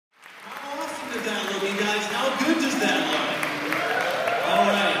does that look, you guys? How good does that look? All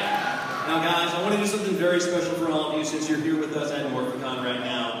right. Now, guys, I want to do something very special for all of you since you're here with us at Morphicon right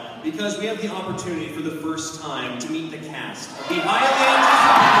now, because we have the opportunity for the first time to meet the cast of the highly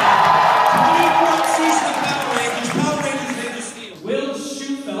anticipated 24th season of Power Rangers Ninja Steel. Will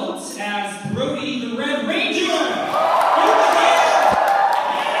Schufelt as Brody the Red Ranger.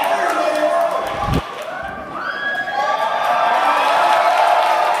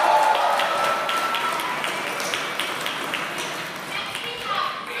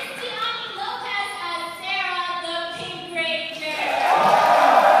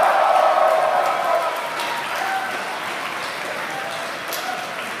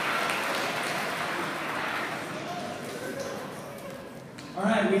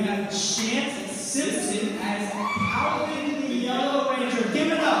 Alright, we have Chance Simpson as Howlin' the Yellow Ranger.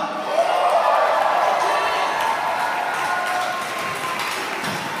 Give it up!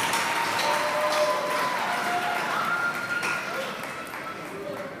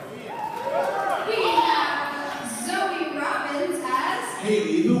 We have Zoe Robbins as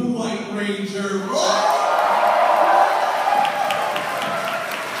Haley the White Ranger.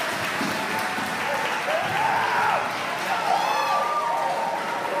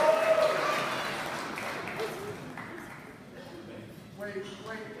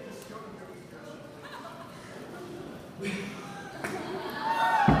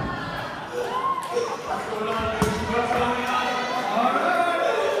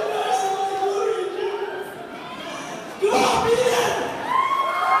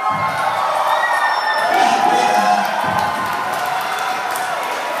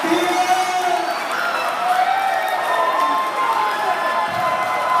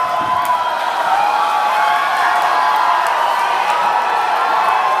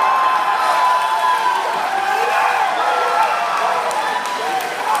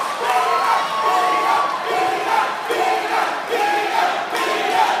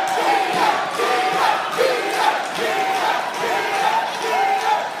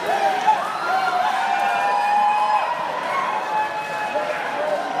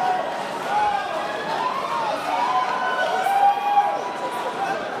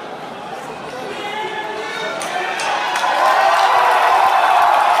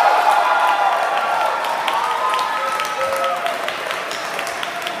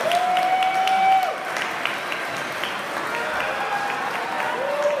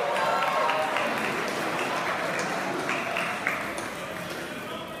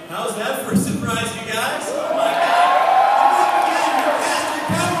 How's that for a surprise, you guys? Oh my God! And once again, your cast of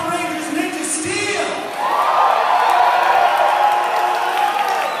Power Rangers Ninja Steel!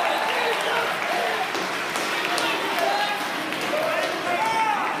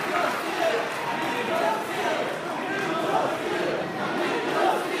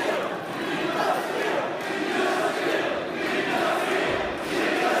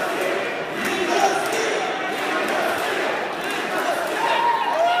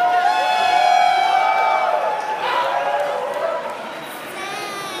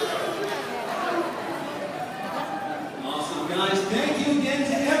 Guys, thank you again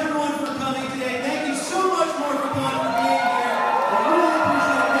to everyone for coming today. Thank you so much, Morphicon, for being here. I really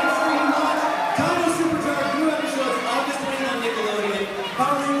appreciate it. Next week, launch Dino Supercharged new episodes August 20 on Nickelodeon.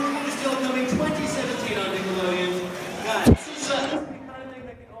 Power Rangers Ninja Steel coming 2017 on Nickelodeon. Guys, this is the kind of thing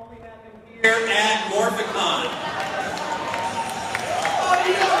that can only happen here at Morphicon.